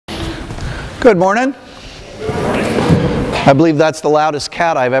Good morning. I believe that's the loudest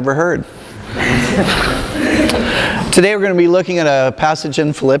cat I've ever heard. Today we're going to be looking at a passage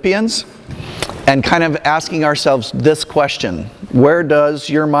in Philippians and kind of asking ourselves this question: where does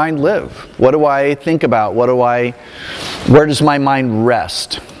your mind live? What do I think about? Where does my mind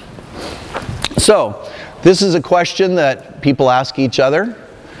rest? So, this is a question that people ask each other.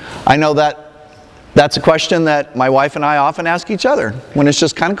 I know that that's a question that my wife and I often ask each other when it's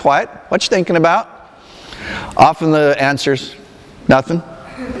just kind of quiet. What you thinking about? Often the answer's nothing.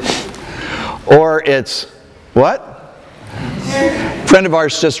 Or it's, what? A friend of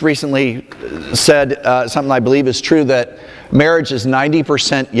ours just recently said something I believe is true, that marriage is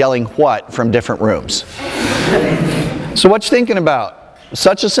 90% yelling what from different rooms. So what you thinking about?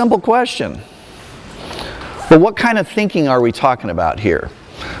 Such a simple question. But what kind of thinking are we talking about here?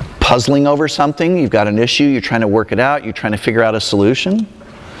 Puzzling over something, you've got an issue, you're trying to work it out, you're trying to figure out a solution?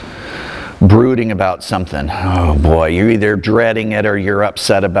 Brooding about something. Oh boy, you're either dreading it or you're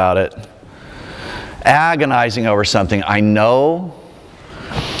upset about it. Agonizing over something. I know,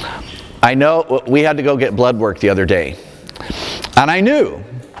 we had to go get blood work the other day. And I knew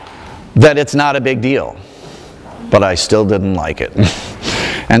that it's not a big deal, but I still didn't like it.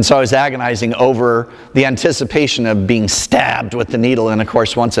 And so I was agonizing over the anticipation of being stabbed with the needle. And of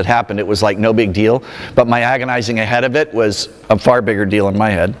course, once it happened, it was like no big deal. But my agonizing ahead of it was a far bigger deal in my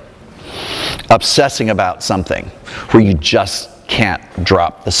head. Obsessing about something where you just can't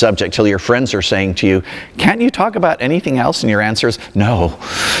drop the subject till your friends are saying to you, "Can't you talk about anything else?" And your answer is, "No,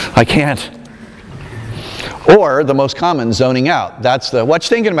 I can't." Or the most common, zoning out. That's the, what you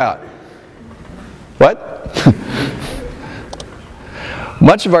thinking about? What?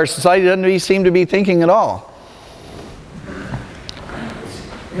 Much of our society doesn't seem to be thinking at all.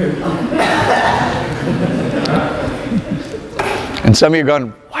 And some of you are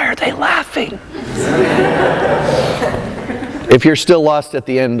going, why are they laughing? If you're still lost at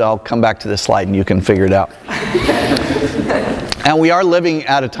the end, I'll come back to this slide and you can figure it out. And we are living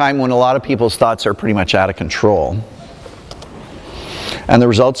at a time when a lot of people's thoughts are pretty much out of control. And the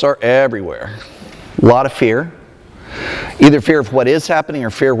results are everywhere. A lot of fear. Either fear of what is happening or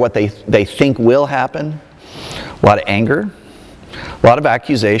fear of what they think will happen. A lot of anger. A lot of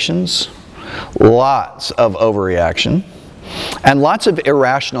accusations. Lots of overreaction. And lots of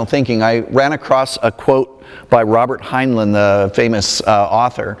irrational thinking. I ran across a quote by Robert Heinlein, the famous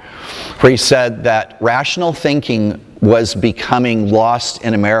author, where he said that rational thinking was becoming lost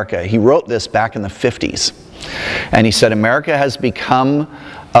in America. He wrote this back in the 50s. And he said, America has become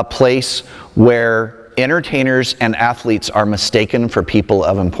a place where entertainers and athletes are mistaken for people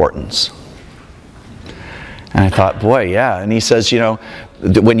of importance. And I thought, boy, yeah. And he says, you know,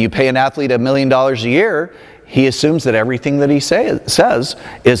 when you pay an athlete $1 million a year, he assumes that everything that he says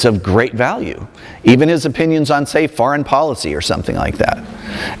is of great value. Even his opinions on, say, foreign policy or something like that.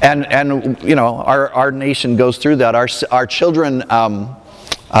 And you know, our nation goes through that. Our children,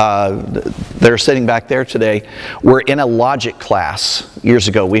 they're sitting back there today, were in a logic class years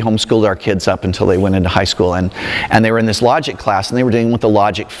ago. We homeschooled our kids up until they went into high school, and they were in this logic class, and they were dealing with the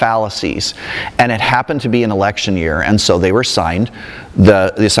logic fallacies. And it happened to be an election year, and so they were assigned,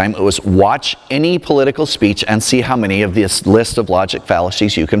 the assignment was watch any political speech and see how many of this list of logic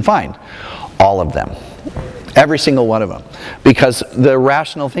fallacies you can find. All of them. Every single one of them. Because the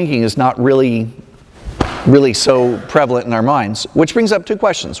rational thinking is not really so prevalent in our minds, which brings up two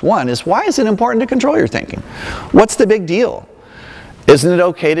questions. One is, why is it important to control your thinking? What's the big deal? Isn't it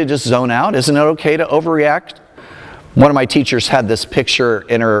okay to just zone out? Isn't it okay to overreact? One of my teachers had this picture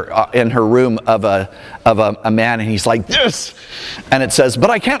in her room of a man, and he's like this, and it says, "But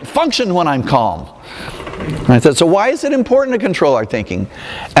I can't function when I'm calm." And I said, so why is it important to control our thinking?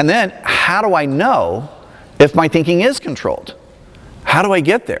 And then, how do I know if my thinking is controlled? How do I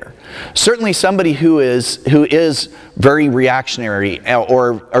get there? Certainly somebody who is very reactionary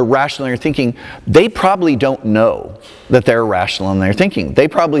or irrational in their thinking, they probably don't know that they're irrational in their thinking. They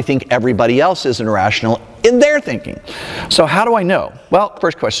probably think everybody else is irrational in their thinking. So how do I know? Well,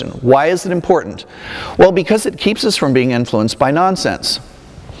 first question, why is it important? Well, because it keeps us from being influenced by nonsense.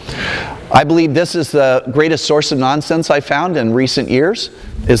 I believe this is the greatest source of nonsense I found in recent years,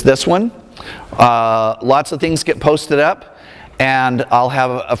 is this one. Lots of things get posted up. And I'll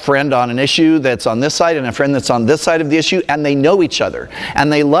have a friend on an issue that's on this side and a friend that's on this side of the issue, and they know each other,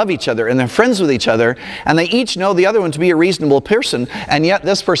 and they love each other, and they're friends with each other, and they each know the other one to be a reasonable person, and yet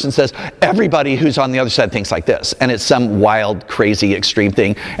this person says, everybody who's on the other side thinks like this, and it's some wild, crazy, extreme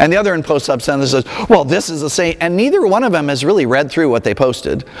thing, and the other one posts up something that says, well, this is the same, and neither one of them has really read through what they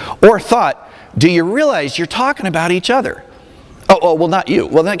posted, or thought, do you realize you're talking about each other? Oh, well, not you.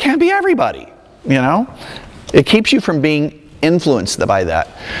 Well, then it can't be everybody, you know? It keeps you from being influenced by that.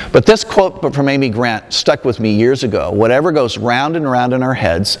 But this quote from Amy Grant stuck with me years ago. Whatever goes round and round in our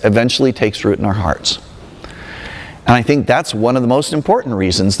heads eventually takes root in our hearts. And I think that's one of the most important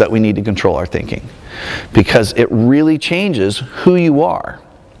reasons that we need to control our thinking, because it really changes who you are.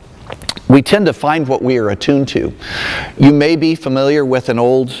 We tend to find what we are attuned to. You may be familiar with an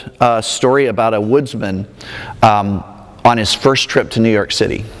old story about a woodsman on his first trip to New York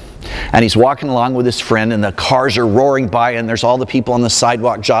City. And he's walking along with his friend, and the cars are roaring by, and there's all the people on the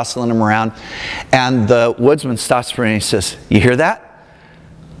sidewalk jostling him around. And the woodsman stops for him and he says, "You hear that?"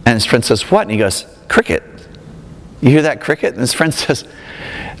 And his friend says, "What?" And he goes, "Cricket. You hear that cricket?" And his friend says,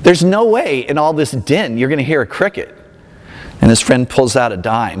 "There's no way in all this din you're going to hear a cricket." And his friend pulls out a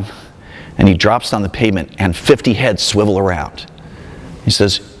dime, and he drops on the pavement, and 50 heads swivel around. He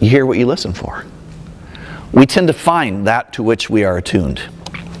says, "You hear what you listen for." We tend to find that to which we are attuned.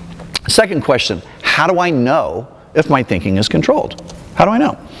 Second question, how do I know if my thinking is controlled? How do I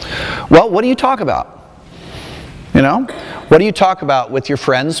know? Well, what do you talk about? You know? What do you talk about with your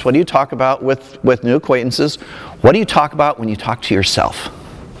friends? What do you talk about with new acquaintances? What do you talk about when you talk to yourself?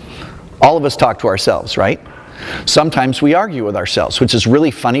 All of us talk to ourselves, right? Sometimes we argue with ourselves, which is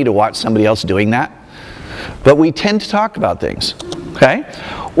really funny to watch somebody else doing that. But we tend to talk about things, okay?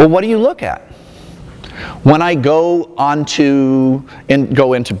 Well, what do you look at? When I go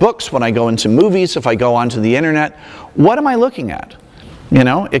into books, when I go into movies, if I go onto the internet, what am I looking at? You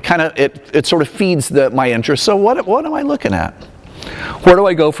know, it sort of feeds my interest. So what am I looking at? Where do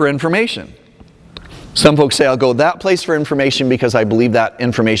I go for information? Some folks say I'll go that place for information because I believe that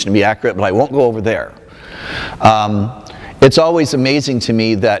information to be accurate, but I won't go over there. It's always amazing to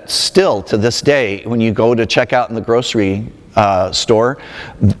me that still to this day, when you go to check out in the grocery store,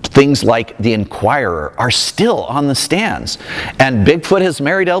 things like the Inquirer are still on the stands, and Bigfoot has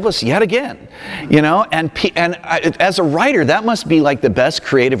married Elvis yet again, you know. And as a writer, that must be like the best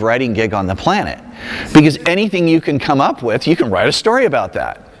creative writing gig on the planet, because anything you can come up with, you can write a story about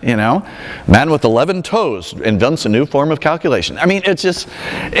that. You know, man with 11 toes invents a new form of calculation. I mean, it's just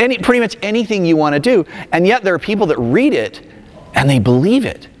pretty much anything you want to do, and yet there are people that read it and they believe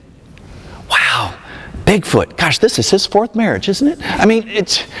it. Wow. Bigfoot, gosh, this is his fourth marriage, isn't it? I mean,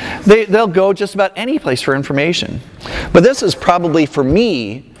 they'll go just about any place for information. But this is probably, for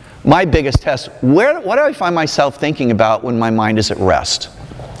me, my biggest test. What do I find myself thinking about when my mind is at rest?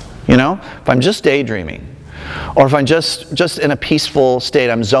 You know, if I'm just daydreaming, or if I'm just in a peaceful state,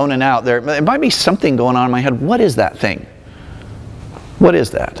 I'm zoning out, there might be something going on in my head. What is that thing? What is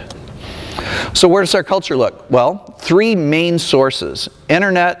that? So where does our culture look? Well, three main sources: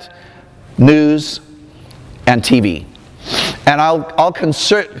 internet, news, and TV. And I'll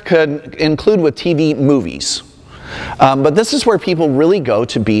include with TV movies. But this is where people really go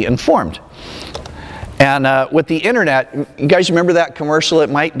to be informed. And with the internet, you guys remember that commercial? It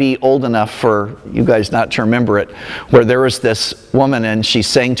might be old enough for you guys not to remember it, where there was this woman and she's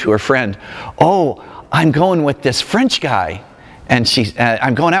saying to her friend, "Oh, I'm going with this French guy." And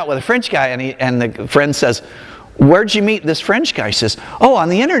I'm going out with a French guy. And the friend says, "Where'd you meet this French guy?" She says, "Oh, on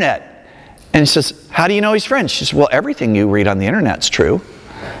the internet." And he says, "How do you know he's French?" She says, "Well, everything you read on the internet's true."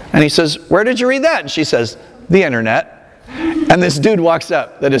 And he says, "Where did you read that?" And she says, "The internet." And this dude walks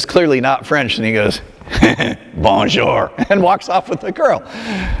up that is clearly not French, and he goes, "Bonjour," and walks off with the girl.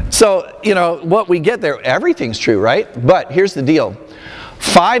 So, you know, what we get there, everything's true, right? But here's the deal.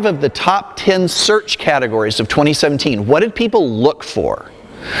 5 of the top 10 search categories of 2017, what did people look for?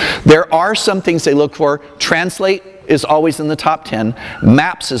 There are some things they look for. Translate is always in the top 10.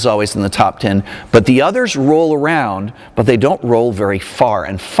 Maps is always in the top 10. But the others roll around, but they don't roll very far.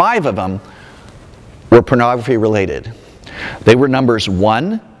 And 5 of them were pornography related. They were numbers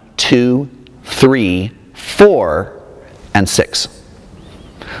 1, 2, 3, 4, and 6.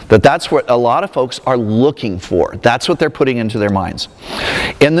 That's what a lot of folks are looking for. That's what they're putting into their minds.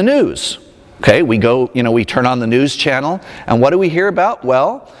 In the news, okay, we turn on the news channel, and what do we hear about?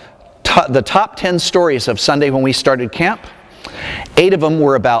 Well, the top 10 stories of Sunday when we started camp, 8 of them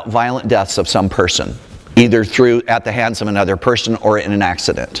were about violent deaths of some person, either at the hands of another person or in an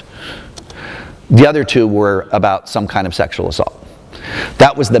accident. The other 2 were about some kind of sexual assault.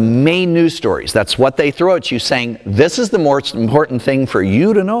 That was the main news stories. That's what they throw at you, saying, this is the most important thing for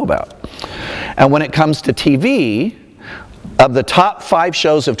you to know about. And when it comes to TV, of the top 5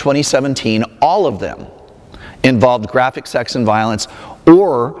 shows of 2017, all of them involved graphic sex and violence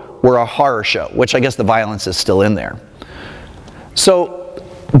or were a horror show, which I guess the violence is still in there. So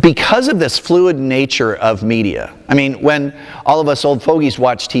because of this fluid nature of media, I mean, when all of us old fogies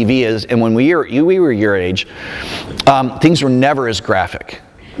watch TV, and when we were your age, things were never as graphic.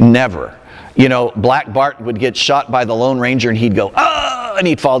 Never. You know, Black Bart would get shot by the Lone Ranger and he'd go, ah, and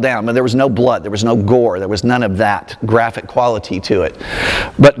he'd fall down. But there was no blood, there was no gore, there was none of that graphic quality to it.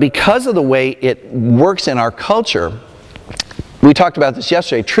 But because of the way it works in our culture, we talked about this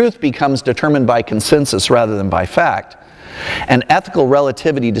yesterday, truth becomes determined by consensus rather than by fact. And ethical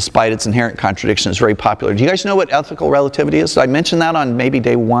relativity, despite its inherent contradiction, is very popular. Do you guys know what ethical relativity is? Did I mention that on maybe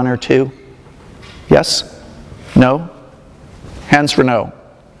day 1 or 2? Yes? No? Hands for no.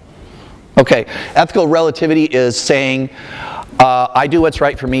 Okay, ethical relativity is saying, I do what's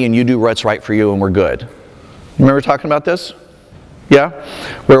right for me and you do what's right for you and we're good. Remember talking about this? Yeah?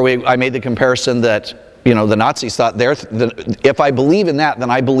 Where I made the comparison that, you know, the Nazis thought if I believe in that,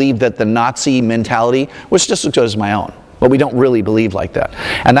 then I believe that the Nazi mentality was just as good as my own. But we don't really believe like that.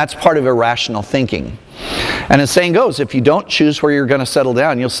 And that's part of irrational thinking. And the saying goes, if you don't choose where you're going to settle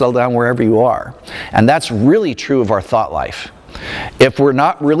down, you'll settle down wherever you are. And that's really true of our thought life. If we're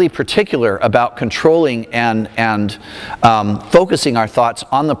not really particular about controlling and focusing our thoughts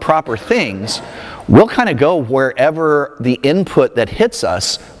on the proper things, we'll kind of go wherever the input that hits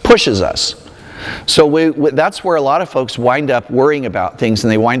us pushes us. So that's where a lot of folks wind up worrying about things,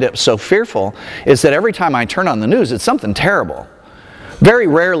 and they wind up so fearful, is that every time I turn on the news, it's something terrible. Very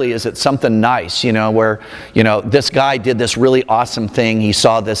rarely is it something nice, you know, where, you know, this guy did this really awesome thing. He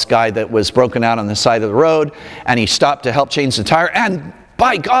saw this guy that was broken out on the side of the road, and he stopped to help change the tire, and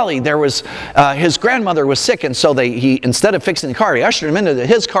by golly, there was, his grandmother was sick, and so he instead of fixing the car, he ushered him into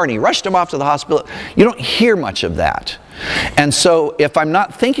his car, and he rushed him off to the hospital. You don't hear much of that. And so if I'm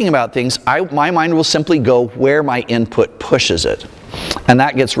not thinking about things, my mind will simply go where my input pushes it. And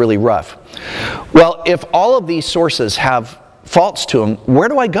that gets really rough. Well, if all of these sources have faults to them, where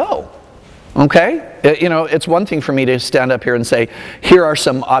do I go? Okay? You know, it's one thing for me to stand up here and say, here are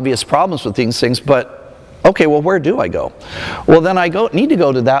some obvious problems with these things, but okay, well, where do I go? Well, then I need to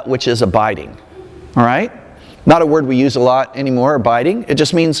go to that which is abiding. All right? Not a word we use a lot anymore, abiding. It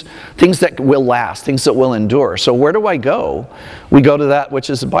just means things that will last, things that will endure. So where do I go? We go to that which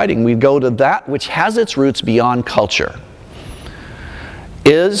is abiding. We go to that which has its roots beyond culture.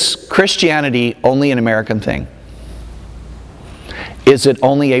 Is Christianity only an American thing? Is it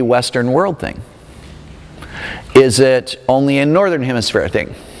only a Western world thing? Is it only a Northern Hemisphere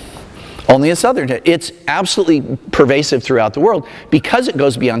thing? Only a Southern. It's absolutely pervasive throughout the world because it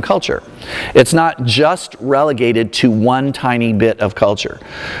goes beyond culture. It's not just relegated to one tiny bit of culture.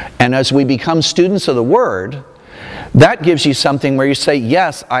 And as we become students of the Word, that gives you something where you say,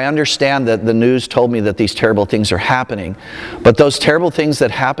 yes, I understand that the news told me that these terrible things are happening, but those terrible things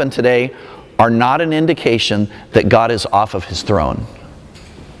that happen today are not an indication that God is off of His throne.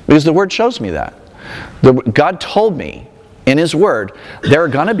 Because the Word shows me that. God told me in His Word, there are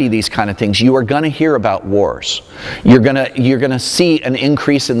going to be these kind of things. You are going to hear about wars. You're going to see an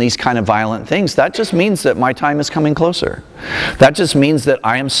increase in these kind of violent things. That just means that my time is coming closer. That just means that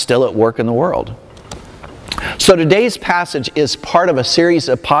I am still at work in the world. So today's passage is part of a series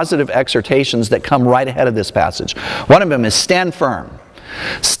of positive exhortations that come right ahead of this passage. One of them is stand firm.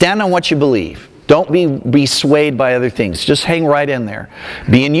 Stand on what you believe. Don't be swayed by other things. Just hang right in there.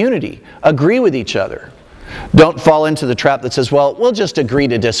 Be in unity. Agree with each other. Don't fall into the trap that says, well, we'll just agree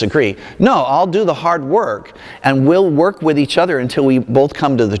to disagree. No, I'll do the hard work and we'll work with each other until we both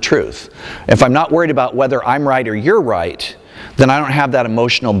come to the truth. If I'm not worried about whether I'm right or you're right, then I don't have that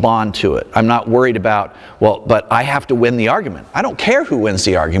emotional bond to it. I'm not worried about, well, but I have to win the argument. I don't care who wins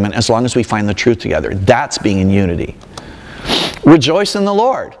the argument as long as we find the truth together. That's being in unity. Rejoice in the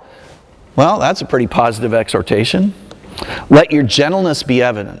Lord. Well, that's a pretty positive exhortation. Let your gentleness be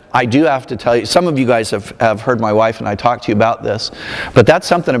evident. I do have to tell you, some of you guys have heard my wife and I talk to you about this, but that's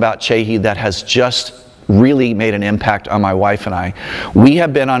something about Csehy that has just really made an impact on my wife and I. We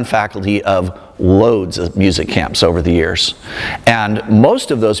have been on faculty of loads of music camps over the years, and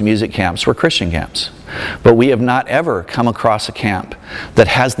most of those music camps were Christian camps. But we have not ever come across a camp that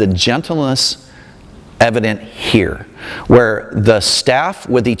has the gentleness evident here, where the staff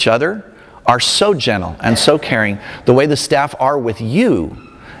with each other are so gentle and so caring. The way the staff are with you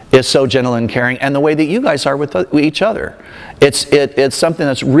is so gentle and caring, and the way that you guys are with each other. It's something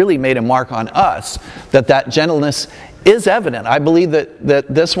that's really made a mark on us, that gentleness is evident. I believe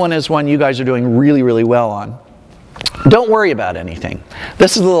that this one is one you guys are doing really, really well on. Don't worry about anything.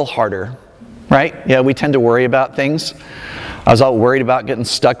 This is a little harder, right? Yeah, we tend to worry about things. I was all worried about getting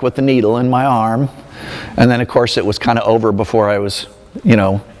stuck with the needle in my arm, and then of course it was kind of over before I was, you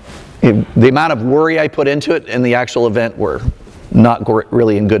know, the amount of worry I put into it and the actual event were not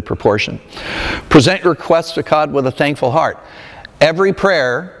really in good proportion. Present your requests to God with a thankful heart. Every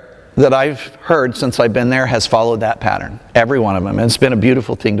prayer that I've heard since I've been there has followed that pattern. Every one of them. And it's been a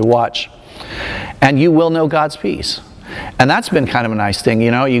beautiful thing to watch. And you will know God's peace. And that's been kind of a nice thing.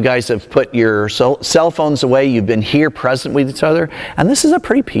 You know, you guys have put your cell phones away. You've been here present with each other. And this is a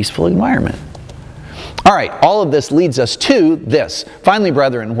pretty peaceful environment. All right, all of this leads us to this. Finally,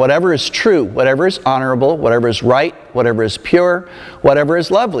 brethren, whatever is true, whatever is honorable, whatever is right, whatever is pure, whatever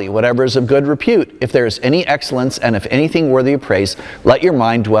is lovely, whatever is of good repute, if there is any excellence and if anything worthy of praise, let your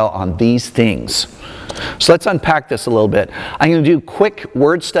mind dwell on these things. So let's unpack this a little bit. I'm going to do quick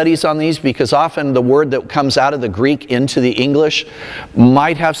word studies on these because often the word that comes out of the Greek into the English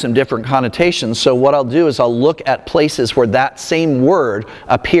might have some different connotations. So what I'll do is I'll look at places where that same word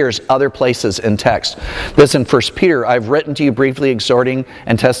appears other places in text. This in 1 Peter, I've written to you briefly exhorting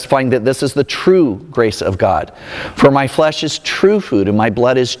and testifying that this is the true grace of God. For my flesh is true food and my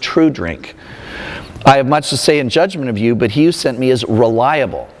blood is true drink. I have much to say in judgment of you, but he who sent me is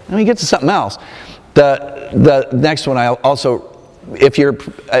reliable. Let me get to something else. The next one, I also, if you're,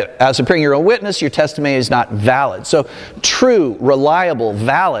 as appearing your own witness, your testimony is not valid. So true, reliable,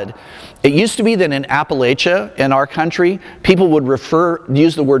 valid. It used to be that in Appalachia, in our country, people would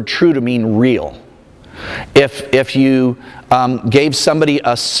use the word true to mean real. If you gave somebody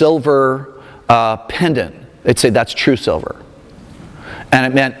a silver pendant, they'd say that's true silver. And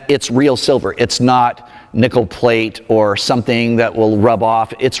it meant it's real silver. It's not nickel plate or something that will rub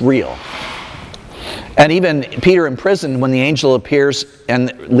off. It's real. And even Peter in prison, when the angel appears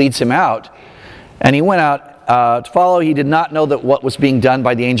and leads him out, and he went out to follow, he did not know that what was being done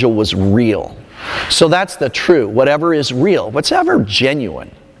by the angel was real. So that's the true. Whatever is real, whatever genuine,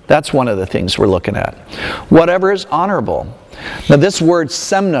 that's one of the things we're looking at. Whatever is honorable. Now this word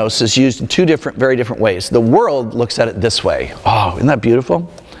semnos is used in two very different ways. The world looks at it this way. Oh, isn't that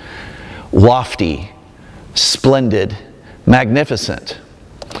beautiful? Lofty, splendid, magnificent.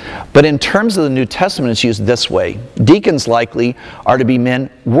 But in terms of the New Testament, it's used this way. Deacons likely are to be men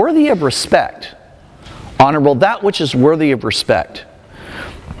worthy of respect. Honorable, that which is worthy of respect.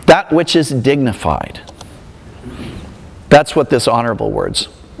 That which is dignified. That's what this honorable words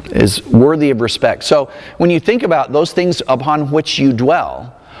is, worthy of respect. So when you think about those things upon which you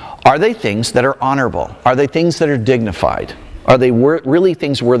dwell, are they things that are honorable? Are they things that are dignified? Are they really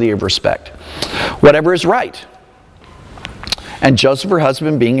things worthy of respect? Whatever is right. And Joseph, her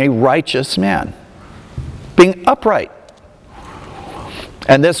husband, being a righteous man. Being upright.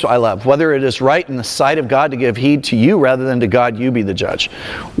 And this I love. Whether it is right in the sight of God to give heed to you rather than to God, you be the judge.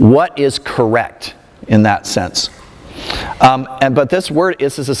 What is correct in that sense? But this word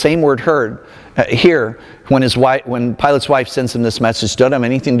is the same word heard here when Pilate's wife sends him this message. Don't have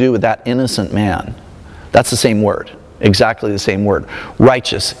anything to do with that innocent man. That's the same word. Exactly the same word.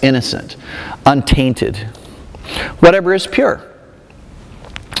 Righteous, innocent, untainted. Whatever is pure.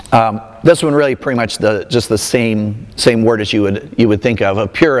 This one really pretty much just the same word as you would think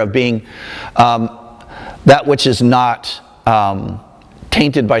of pure, of being that which is not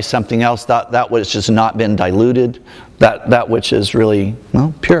tainted by something else, that which has not been diluted, that which is really,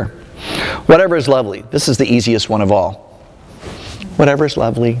 well, pure. Whatever is lovely. This is the easiest one of all. Whatever is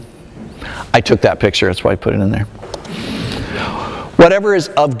lovely. I took that picture, that's why I put it in there. Whatever is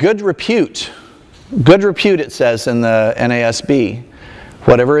of good repute. Good repute, it says in the NASB.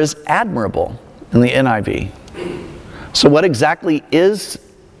 Whatever is admirable in the NIV. So what exactly is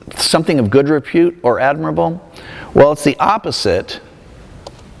something of good repute or admirable? Well, it's the opposite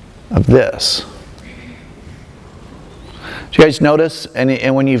of this. Do you guys notice,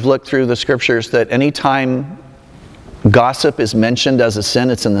 and when you've looked through the scriptures, that any time gossip is mentioned as a sin,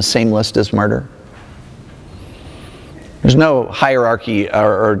 it's in the same list as murder? There's no hierarchy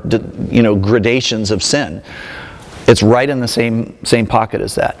or gradations of sin. It's right in the same pocket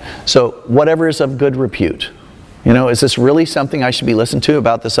as that. So whatever is of good repute. Is this really something I should be listening to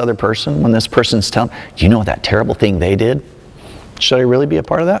about this other person when this person's telling, do you know that terrible thing they did? Should I really be a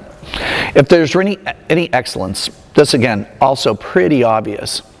part of that? If there's any excellence, this again, also pretty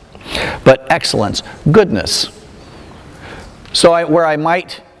obvious. But excellence, goodness. So where I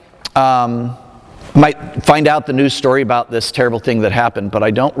might find out the news story about this terrible thing that happened, but I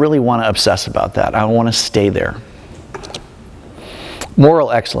don't really want to obsess about that. I don't want to stay there.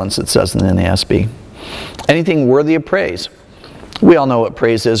 Moral excellence, it says in the NASB. Anything worthy of praise. We all know what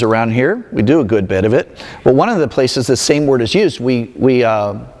praise is around here. We do a good bit of it. But one of the places the same word is used, we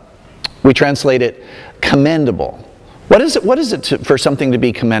translate it commendable. What is it for something to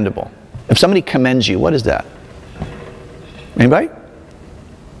be commendable? If somebody commends you, what is that? Anybody?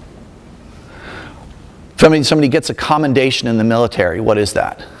 Somebody gets a commendation in the military. What is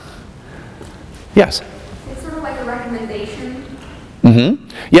that? Yes? It's sort of like a recommendation. Mm-hmm.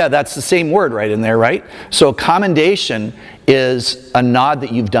 Yeah, that's the same word right in there, right? So commendation is a nod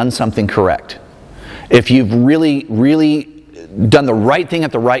that you've done something correct. If you've really, really done the right thing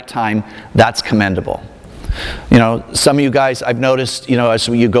at the right time, that's commendable. You know, some of you guys, I've noticed, you know, as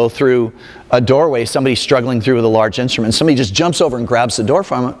you go through a doorway, somebody's struggling through with a large instrument, somebody just jumps over and grabs the door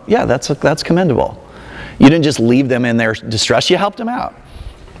from them. Yeah, that's commendable. You didn't just leave them in their distress, you helped them out.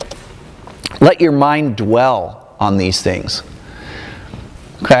 Let your mind dwell on these things.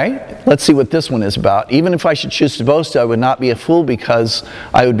 Okay, let's see what this one is about. Even if I should choose to boast, I would not be a fool because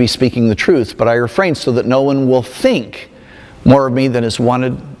I would be speaking the truth, but I refrain so that no one will think more of me than is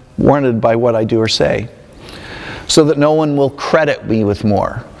warranted by what I do or say, so that no one will credit me with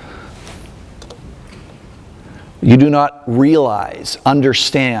more. You do not realize,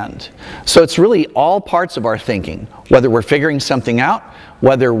 understand. So it's really all parts of our thinking, whether we're figuring something out,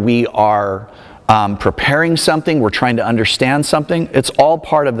 whether we are preparing something, we're trying to understand something. It's all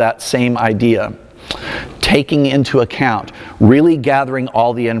part of that same idea. Taking into account, really gathering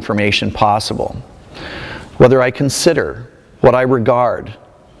all the information possible. Whether I consider, what I regard,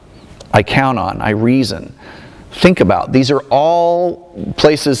 I count on, I reason, think about. These are all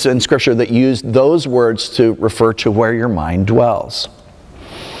places in Scripture that use those words to refer to where your mind dwells.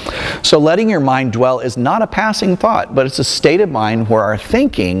 So letting your mind dwell is not a passing thought, but it's a state of mind where our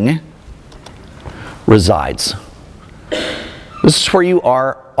thinking resides. This is where you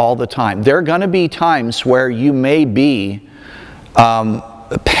are all the time. There are going to be times where you may be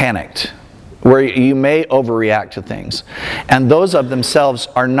panicked, where you may overreact to things. And those of themselves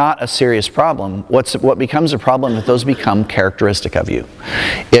are not a serious problem. What becomes a problem is those become characteristic of you.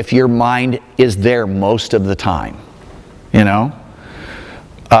 If your mind is there most of the time, you know.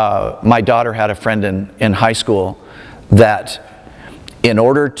 My daughter had a friend in high school that in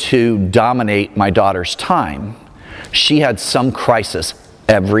order to dominate my daughter's time, she had some crisis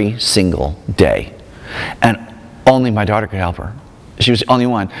every single day. And only my daughter could help her. She was the only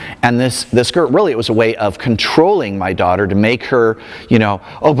one. And this girl, really it was a way of controlling my daughter to make her, you know,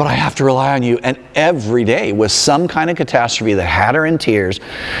 oh, but I have to rely on you. And every day was some kind of catastrophe that had her in tears.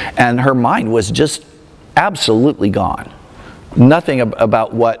 And her mind was just absolutely gone. Nothing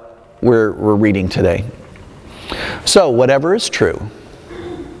about what we're reading today. So whatever is true,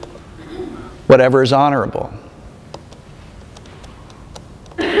 whatever is honorable,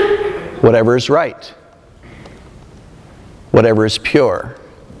 whatever is right, whatever is pure,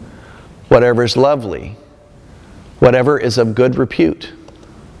 whatever is lovely, whatever is of good repute,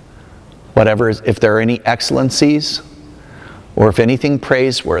 whatever is, if there are any excellencies, or if anything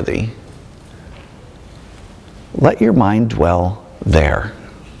praiseworthy, let your mind dwell there.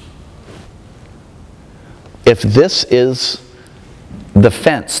 If this is the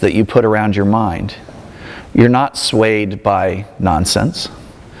fence that you put around your mind, you're not swayed by nonsense.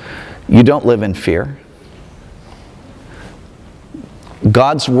 You don't live in fear.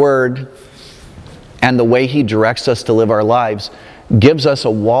 God's Word and the way He directs us to live our lives gives us a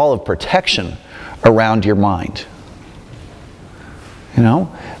wall of protection around your mind. You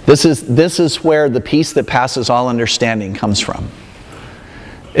know, this is where the peace that passes all understanding comes from.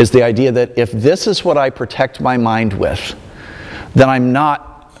 Is the idea that if this is what I protect my mind with, then I'm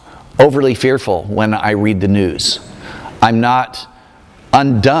not overly fearful when I read the news. I'm not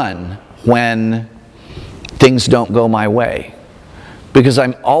undone when things don't go my way. Because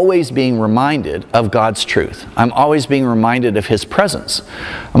I'm always being reminded of God's truth. I'm always being reminded of His presence.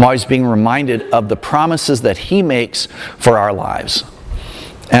 I'm always being reminded of the promises that He makes for our lives.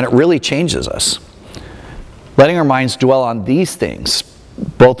 And it really changes us. Letting our minds dwell on these things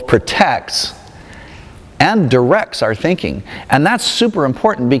both protects and directs our thinking. And that's super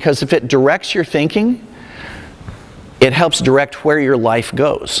important, because if it directs your thinking, it helps direct where your life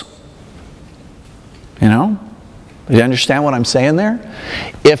goes. You know? Do you understand what I'm saying there?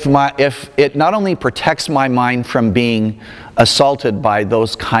 If it not only protects my mind from being assaulted by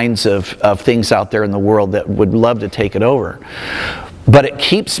those kinds of things out there in the world that would love to take it over, but it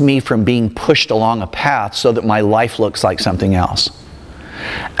keeps me from being pushed along a path so that my life looks like something else.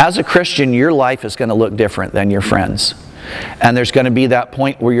 As a Christian, your life is going to look different than your friends. And there's going to be that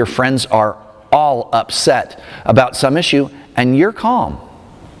point where your friends are all upset about some issue and you're calm.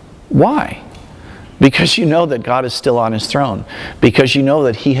 Why? Because you know that God is still on His throne. Because you know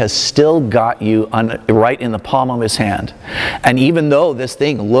that He has still got you right in the palm of His hand. And even though this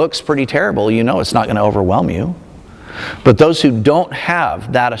thing looks pretty terrible, you know it's not going to overwhelm you. But those who don't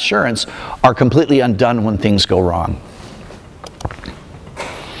have that assurance are completely undone when things go wrong.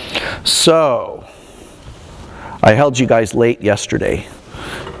 So, I held you guys late yesterday,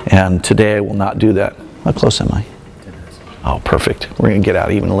 and today I will not do that. How close am I? Oh, perfect. We're going to get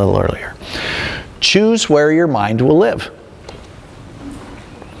out even a little earlier. Choose where your mind will live.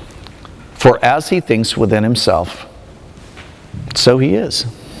 For as he thinks within himself, so he is.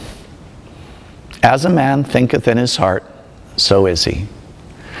 As a man thinketh in his heart, so is he.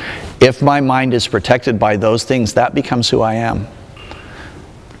 If my mind is protected by those things, that becomes who I am.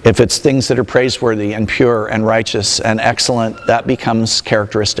 If it's things that are praiseworthy and pure and righteous and excellent, that becomes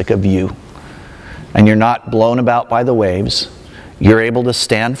characteristic of you. And you're not blown about by the waves. You're able to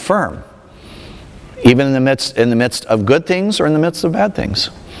stand firm, even in the midst of good things or in the midst of bad things.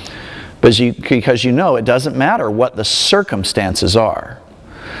 Because you know it doesn't matter what the circumstances are.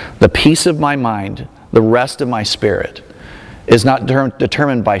 The peace of my mind, the rest of my spirit, is not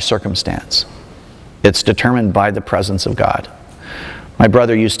determined by circumstance. It's determined by the presence of God. My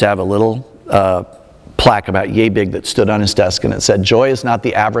brother used to have a little plaque about yay big that stood on his desk, and it said, "Joy is not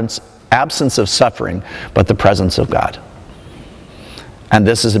the absence of suffering, but the presence of God." And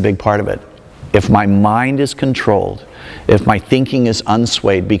this is a big part of it. If my mind is controlled, if my thinking is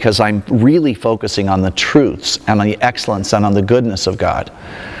unswayed, because I'm really focusing on the truths and on the excellence and on the goodness of God,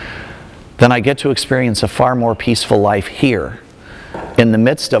 then I get to experience a far more peaceful life here in the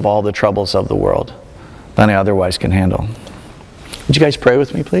midst of all the troubles of the world than I otherwise can handle. Would you guys pray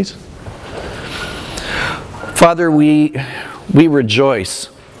with me, please? Father, we rejoice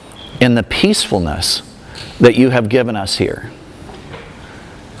in the peacefulness that you have given us here.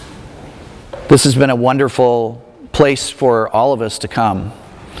 This has been a wonderful place for all of us to come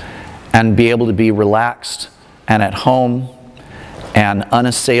and be able to be relaxed and at home and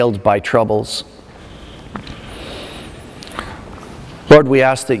unassailed by troubles. Lord, we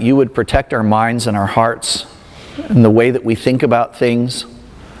ask that you would protect our minds and our hearts and the way that we think about things,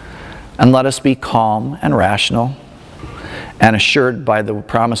 and let us be calm and rational and assured by the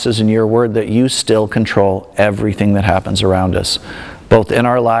promises in your word that you still control everything that happens around us, both in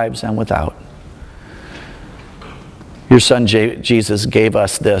our lives and without. Your Son Jesus gave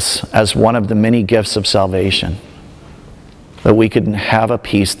us this as one of the many gifts of salvation, that we could have a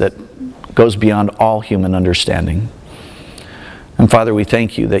peace that goes beyond all human understanding. And Father, we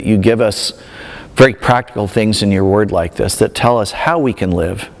thank you that you give us very practical things in your word like this that tell us how we can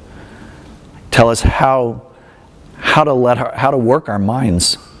live, tell us how to work our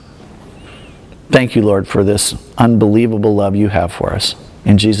minds. Thank you, Lord, for this unbelievable love you have for us.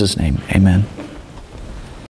 In Jesus' name, amen.